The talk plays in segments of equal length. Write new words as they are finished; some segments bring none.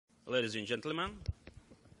ladies and gentlemen.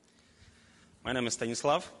 My name is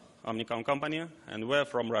Stanislav, Omnicomm company, and we're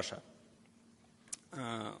from Russia.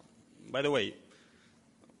 By the way,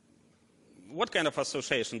 what kind of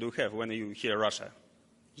association do you have when you hear Russia?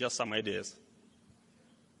 Just some ideas.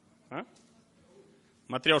 Huh?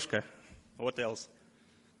 Matryoshka. What else?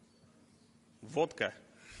 Vodka.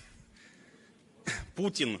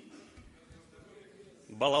 Putin.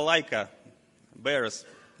 Balalaika. Bears.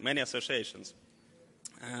 Many associations.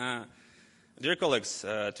 Dear colleagues,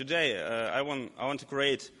 today I want to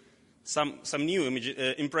create some new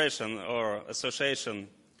impression or association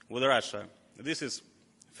with Russia. This is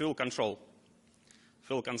fuel control,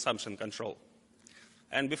 fuel consumption control.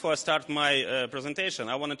 And before I start my presentation,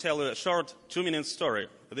 I want to tell you a short 2-minute story.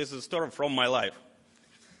 This is a story from my life.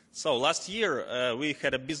 So last year we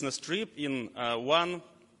had a business trip in one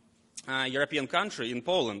European country, in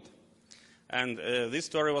Poland. And this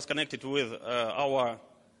story was connected with our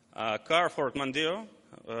car, Ford Mondeo.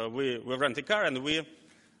 We rented a car and we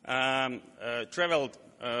traveled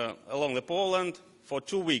along the Poland for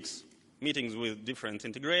 2 weeks, meetings with different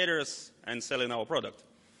integrators and selling our product.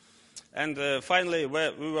 And finally,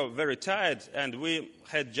 we were very tired, and we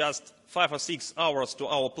had just 5 or 6 hours to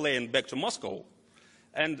our plane back to Moscow,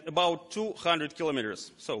 and about 200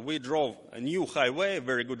 kilometers. So we drove a new highway, a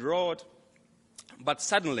very good road, but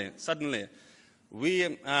suddenly,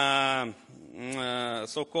 we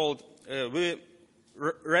we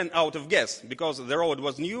ran out of gas because the road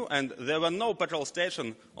was new and there were no petrol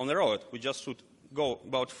station on the road. We just should go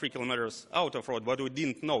about 3 kilometers out of road, but we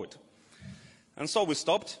didn't know it. And so we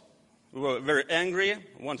stopped. We were very angry,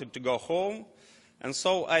 wanted to go home. And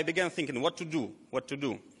so I began thinking what to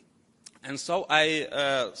do. And so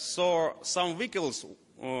I saw some vehicles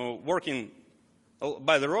working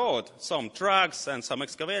by the road, some trucks and some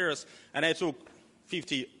excavators, and I took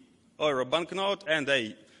 50 euro banknote and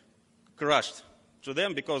I crashed to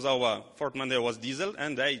them because our Ford Mondeo was diesel,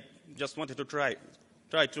 and I just wanted to try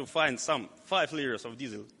to find some 5 liters of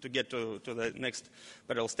diesel to get to the next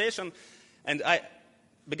petrol station. And I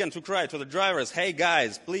began to cry to the drivers, hey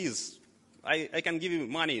guys, please, I can give you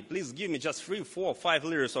money, please give me just 3, 4, 5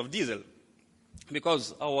 liters of diesel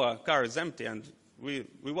because our car is empty and we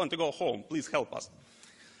want to go home, please help us.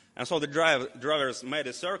 And so the drivers made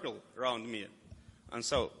a circle around me. And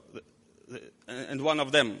so, and one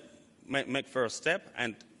of them made first step,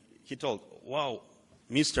 and he told, wow,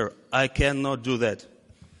 mister, I cannot do that.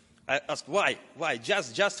 I asked, why? Why?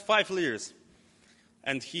 Just 5 liters.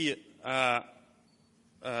 And he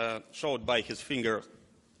showed by his finger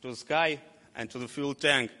to the sky and to the fuel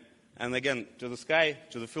tank, and again to the sky,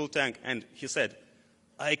 to the fuel tank, and he said,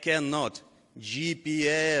 I cannot.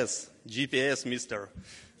 GPS, mister.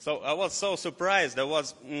 So I was so surprised. I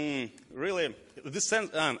was really,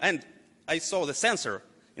 and I saw the sensor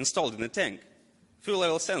installed in the tank, fuel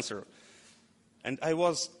level sensor. And I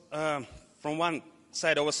was, from one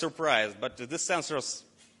side I was surprised, but this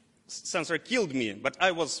sensor killed me. But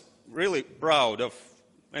I was really proud of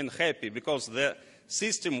and happy because the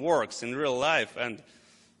system works in real life, and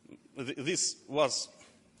this was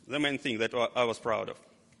the main thing that I was proud of.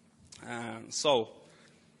 So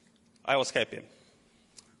I was happy.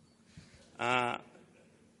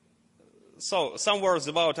 So some words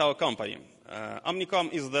about our company.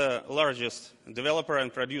 Omnicomm is the largest developer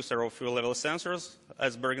and producer of fuel level sensors,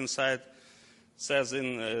 as Bergensight says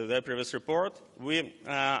in the previous report. We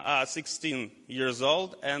are 16 years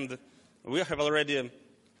old, and we have already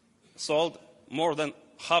sold more than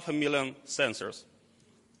 500,000 sensors.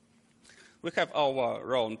 We have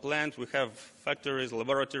our own plant, we have factories,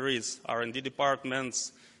 laboratories, R&D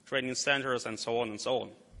departments, training centers, and so on and so on.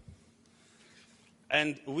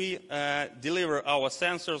 And we deliver our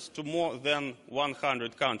sensors to more than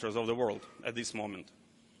 100 countries of the world at this moment.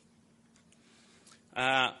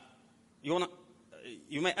 You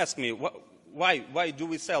may ask me, why do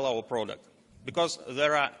we sell our product? Because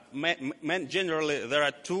there are generally there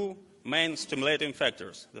are 2 main stimulating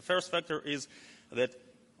factors. The first factor is that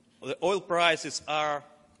the oil prices are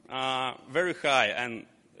very high, and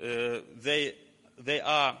they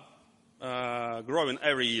are growing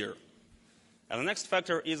every year. And the next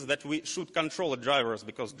factor is that we should control the drivers,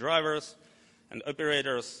 because drivers and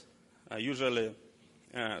operators usually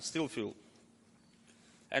steal fuel.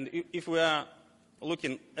 And if we are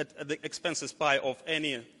looking at the expenses pie of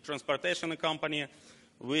any transportation company,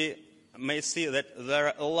 we may see that there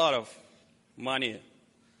are a lot of money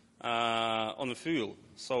on the fuel.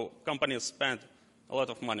 So companies spend a lot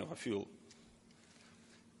of money on fuel.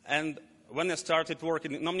 And when I started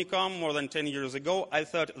working in Omnicomm more than 10 years ago, I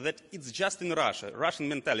thought that it's just in Russia, Russian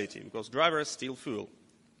mentality, because drivers steal fuel.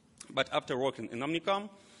 But after working in Omnicomm,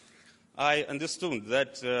 I understood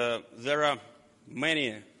that there are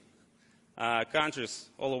many countries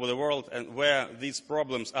all over the world and where these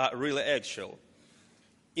problems are really actual.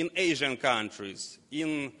 In Asian countries,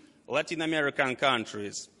 in Latin American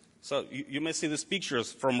countries. So you may see these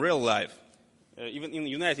pictures from real life, even in the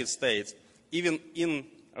United States, even in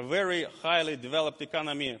a very highly developed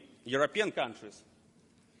economy, European countries.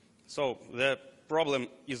 So the problem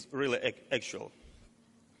is really actual.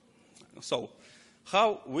 So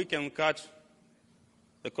how we can cut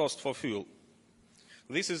the cost for fuel?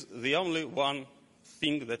 This is the only one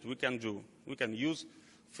thing that we can do. We can use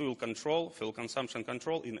fuel control, fuel consumption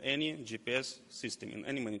control in any GPS system, in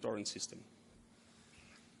any monitoring system.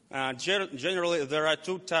 Generally, there are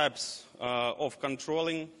two types of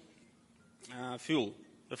controlling fuel.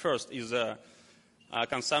 The first is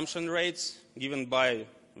consumption rates given by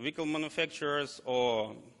vehicle manufacturers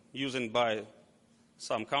or used by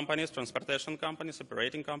some companies, transportation companies,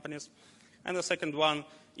 operating companies. And the second one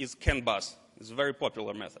is CAN bus. It's a very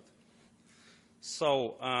popular method.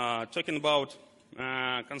 So talking about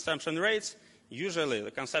consumption rates, usually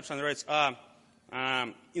the consumption rates are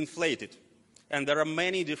inflated. And there are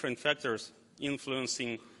many different factors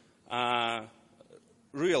influencing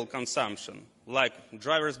real consumption, like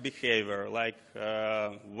driver's behavior, like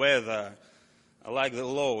weather, like the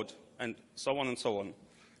load, and so on and so on.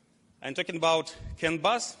 And talking about CAN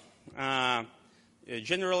bus,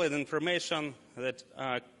 generally the information that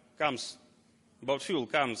comes about fuel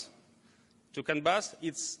comes to CAN bus.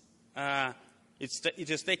 It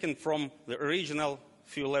is taken from the original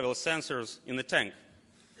fuel level sensors in the tank.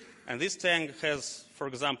 And this tank has, for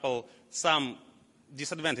example, some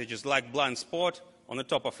disadvantages like blind spot on the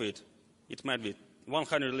top of it. It might be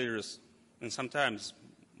 100 liters and sometimes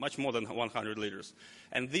much more than 100 liters.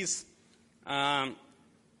 And this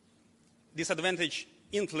disadvantage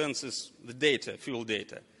influences the data, fuel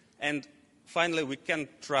data. And finally, we can't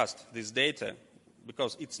trust this data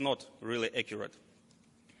because it's not really accurate.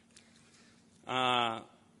 The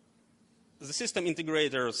system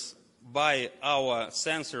integrators buy our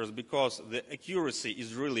sensors because the accuracy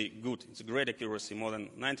is really good. It's a great accuracy, more than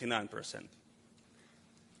 99%.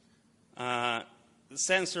 The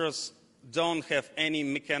sensors don't have any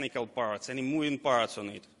mechanical parts, any moving parts on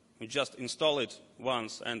it. You just install it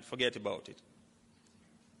once and forget about it.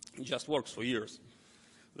 It just works for years.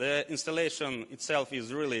 The installation itself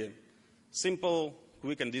is really simple,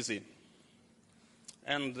 quick, and easy.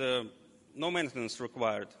 And no maintenance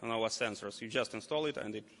required on our sensors. You just install it,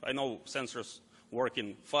 and I know sensors work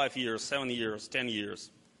in 5 years, 7 years, 10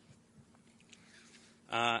 years.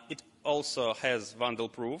 It also has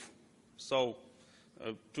vandal-proof. So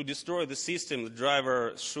to destroy the system, the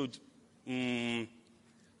driver should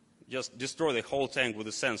just destroy the whole tank with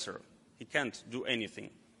the sensor. He can't do anything.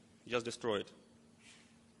 Just destroy it.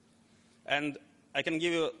 And I can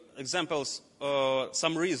give you examples,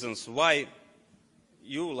 some reasons why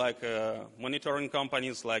you, like monitoring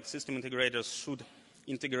companies, like system integrators, should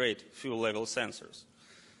integrate fuel level sensors.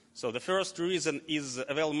 So the first reason is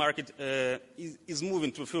the available market is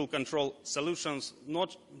moving to fuel control solutions,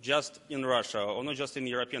 not just in Russia or not just in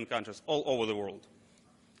European countries, all over the world.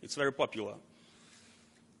 It's very popular.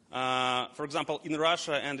 For example, in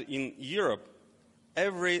Russia and in Europe,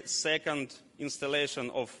 every second installation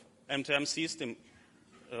of MTM system,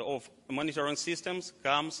 of monitoring systems,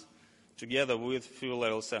 comes together with fuel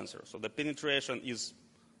level sensors. So the penetration is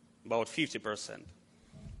about 50%.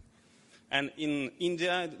 And in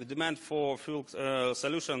India, the demand for fuel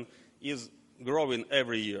solution is growing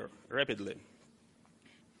every year rapidly.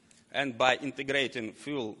 And by integrating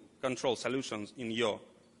fuel control solutions in your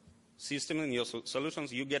system, in your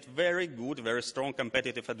solutions, you get very good, very strong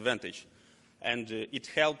competitive advantage. And it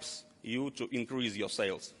helps you to increase your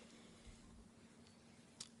sales.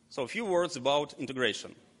 So a few words about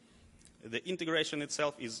integration. The integration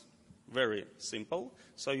itself is very simple.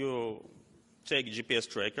 So you take GPS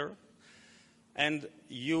tracker, and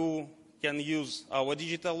you can use our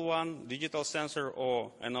digital sensor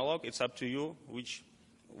or analog. It's up to you which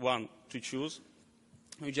one to choose.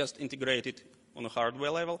 You just integrate it on a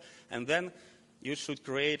hardware level, and then you should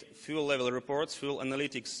create fuel level reports, fuel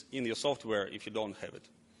analytics in your software if you don't have it.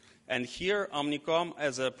 And here, Omnicomm,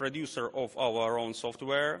 as a producer of our own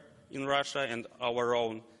software in Russia and our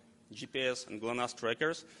own GPS and GLONASS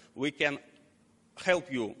trackers, we can help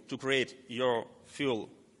you to create your fuel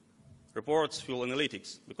reports, fuel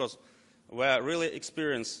analytics, because we are really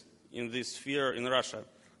experienced in this sphere in Russia.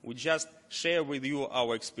 We just share with you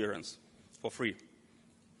our experience for free.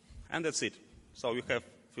 And that's it. So you have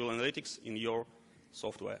fuel analytics in your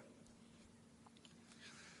software.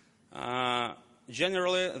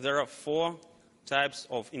 Generally, there are 4 types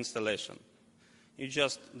of installation. You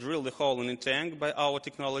just drill the hole in the tank by our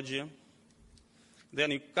technology.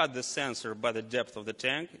 Then you cut the sensor by the depth of the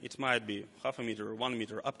tank. It might be 0.5 meter, 1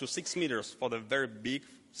 meter, up to 6 meters for the very big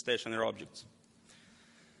stationary objects.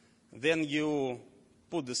 Then you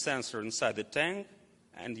put the sensor inside the tank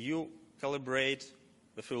and you calibrate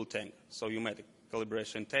the fuel tank. So you make a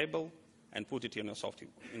calibration table and put it in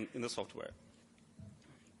the software.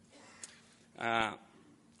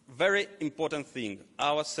 Very important thing,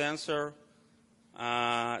 our sensor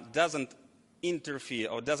doesn't interfere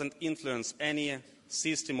or doesn't influence any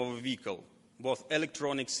system of a vehicle, both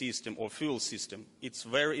electronic system or fuel system. It's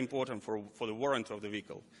very important for the warranty of the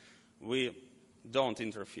vehicle. We don't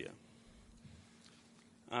interfere.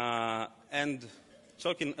 And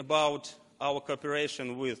talking about our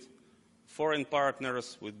cooperation with foreign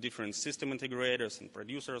partners, with different system integrators and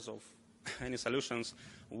producers of any solutions,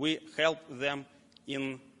 we help them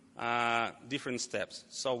in different steps.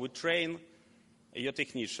 So we train your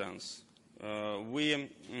technicians. We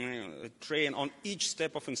train on each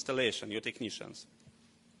step of installation your technicians.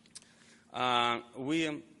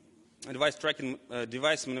 We advise tracking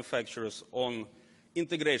device manufacturers on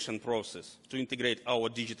integration process to integrate our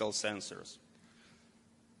digital sensors.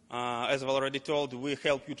 As I've already told, we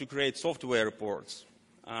help you to create software reports.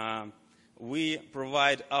 We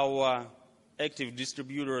provide our active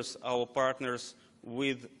distributors, our partners,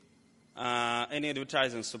 with any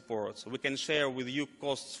advertising support. So we can share with you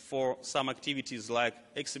costs for some activities like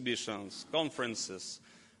exhibitions, conferences,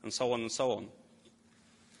 and so on and so on.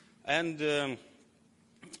 And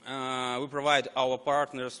we provide our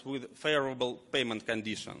partners with favorable payment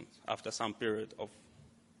conditions after some period of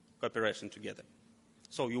cooperation together.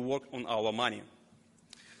 So you work on our money.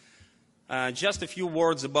 Just a few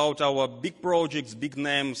words about our big projects, big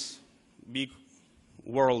names, big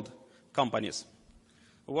world companies.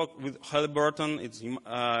 We work with Halliburton. It's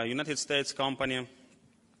a United States company.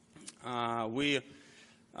 Last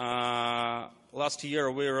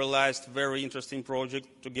year we realized a very interesting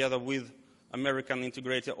project together with American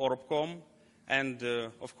integrator Omnicomm. And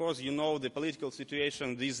of course, you know the political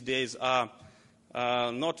situation these days are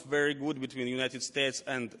not very good between the United States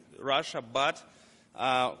and Russia. But,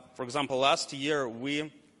 for example, last year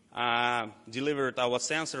we delivered our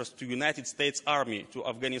sensors to United States Army, to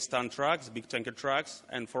Afghanistan trucks, big tanker trucks,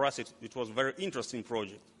 and for us it was a very interesting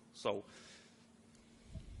project. So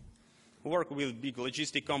we work with big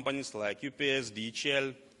logistic companies like UPS,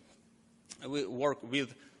 DHL. We work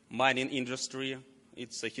with mining industry.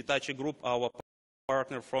 It's a Hitachi Group, our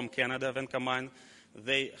partner from Canada, Venkamine.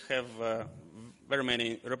 They have very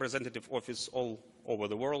many representative offices all over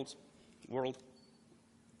the world.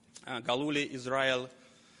 Galuli, Israel.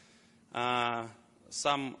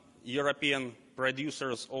 Some European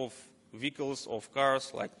producers of vehicles, of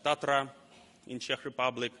cars, like Tatra in Czech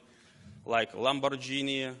Republic, like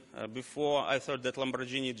Lamborghini. Before, I thought that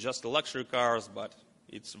Lamborghini is just luxury cars, but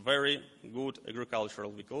it's very good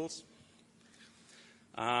agricultural vehicles.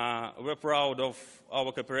 We're proud of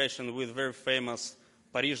our cooperation with very famous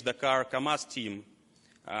Paris-Dakar Kamaz team.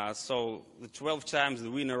 So the 12 times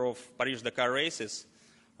the winner of Paris-Dakar races,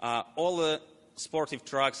 all the sportive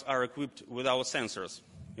trucks are equipped with our sensors.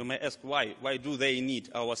 You may ask why. Why do they need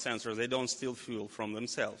our sensors? They don't steal fuel from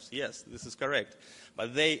themselves. Yes, this is correct.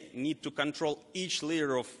 But they need to control each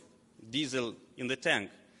liter of diesel in the tank.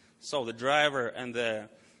 So the driver and the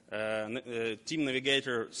team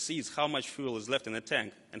navigator sees how much fuel is left in the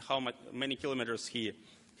tank and how many kilometers he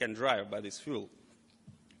can drive by this fuel.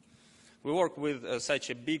 We work with such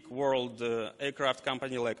a big world aircraft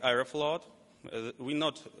company like Aeroflot. We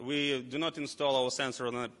do not install our sensor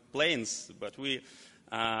on planes, but we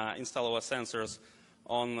install our sensors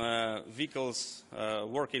on vehicles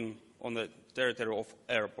working on the territory of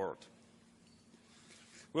airport.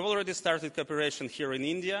 We've already started cooperation here in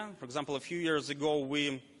India. For example, a few years ago,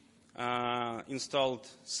 we installed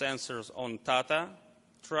sensors on Tata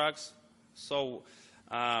trucks. So,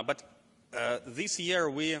 but this year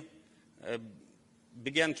we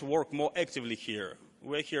began to work more actively here.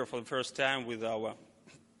 We're here for the first time with our,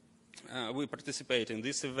 we participate in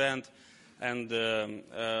this event, and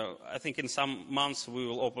I think in some months we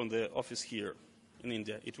will open the office here in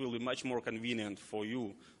India. It will be much more convenient for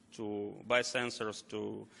you to buy sensors,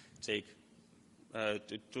 to take,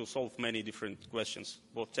 to solve many different questions,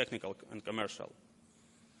 both technical and commercial.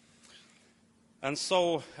 And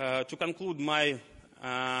so, to conclude my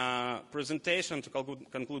presentation, to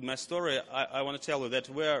conclude my story, I want to tell you that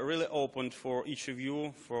we are really open for each of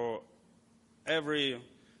you, for every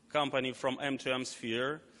company from M to M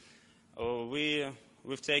sphere.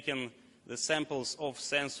 We've taken the samples of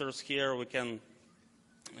sensors here. We can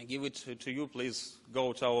give it to you, please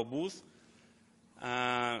go to our booth.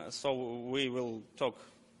 So we will talk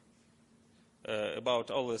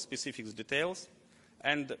about all the specific details.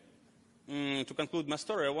 And to conclude my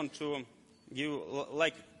story, I want to give,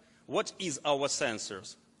 like, what is our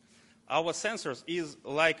sensors? Our sensors is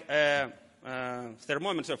like a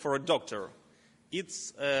thermometer for a doctor.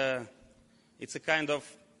 It's a kind of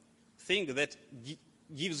thing that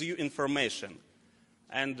gives you information.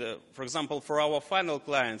 And, for example, for our final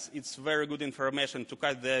clients, it's very good information to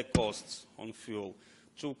cut their costs on fuel,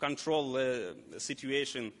 to control the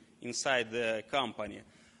situation inside the company.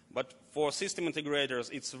 But for system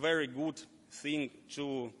integrators, it's a very good thing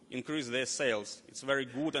to increase their sales. It's a very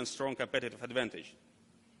good and strong competitive advantage.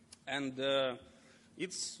 And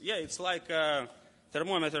it's like a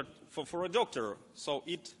thermometer for a doctor. So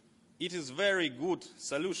it is very good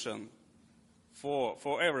solution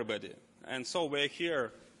for everybody. And so we're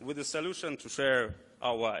here with a solution to share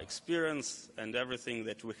our experience and everything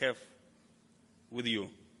that we have with you.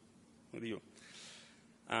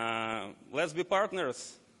 Let's be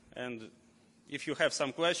partners, and if you have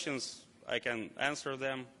some questions, I can answer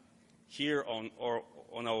them here or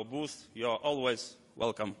on our booth. You're always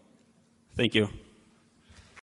welcome. Thank you.